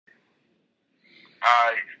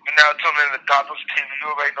Alright, we now tuning in to Gott Thozz Tv.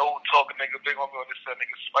 You already know who talking, nigga. Big homie on this set,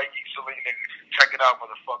 nigga. Spicey Celine, nigga. Check it out,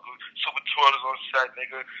 motherfucker. Super Twirlers on set,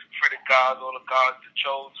 nigga. Free the guys, all the guys, the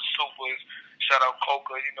Joes, the Supers. Shout out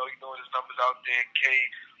Coca, you know, he doing his numbers out there. Caine,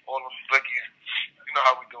 all them Blickies. You know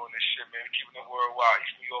how we doing this shit, man. We keeping it worldwide.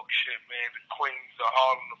 East New York shit, man. The Queens, the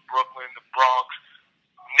Harlem, the Brooklyn, the Bronx.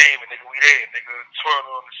 Name it, nigga. We there, nigga.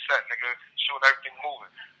 Twirling on the set, nigga. Shooting everything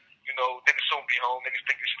moving. You know, niggas soon be home. Niggas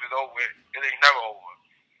think this shit is over. It ain't never over.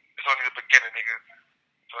 It's only the beginning, nigga.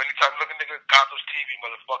 So anytime you look at nigga, Gott Thozz Tv,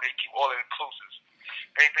 motherfucker, he keep all the inclusives.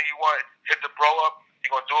 Anything you want, hit the bro up.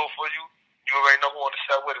 He gonna do it for you. You already know who on the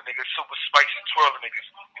set with it, nigga. Super Spicey Twirler niggas.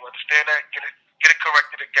 You understand that? Get it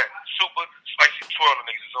corrected again. Super Spicey Twirler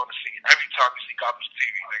niggas is on the scene every time you see Gott Thozz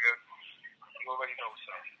Tv, nigga. You already know what's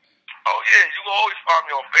up. Oh yeah, you can always find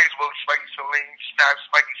me on Facebook, Spikey Celine, Snap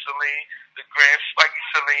Spikey Celine, the Gram Spikey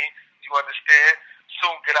Celine. You understand?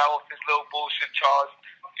 Soon get out of this little bullshit charge.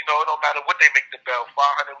 You know, it don't matter what they make the bell.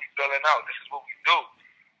 500, we billing out. This is what we do.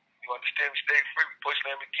 You understand? We stay free. We push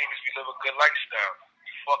Lamborghinis. We live a good lifestyle. We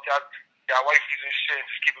fuck y'all wifeys and shit and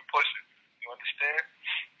just keep it pushing. You understand?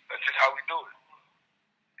 That's just how we do it.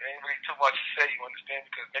 There ain't really too much to say, you understand?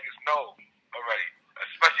 Because niggas know already.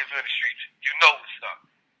 Especially if you're in the streets. You know what's up.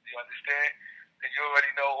 You understand? And you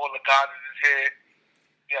already know all the guys is here.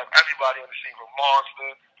 You have everybody on the scene, from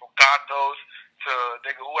Monster, from Gott Thozz, to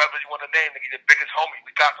nigga, whoever you want to name, nigga, your biggest homie.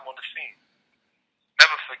 We got them on the scene.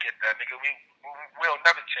 Never forget that, nigga. We don't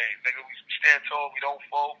never change, nigga. We stand tall, we don't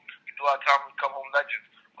fold. We do our time, we come home legends,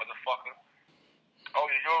 motherfucker.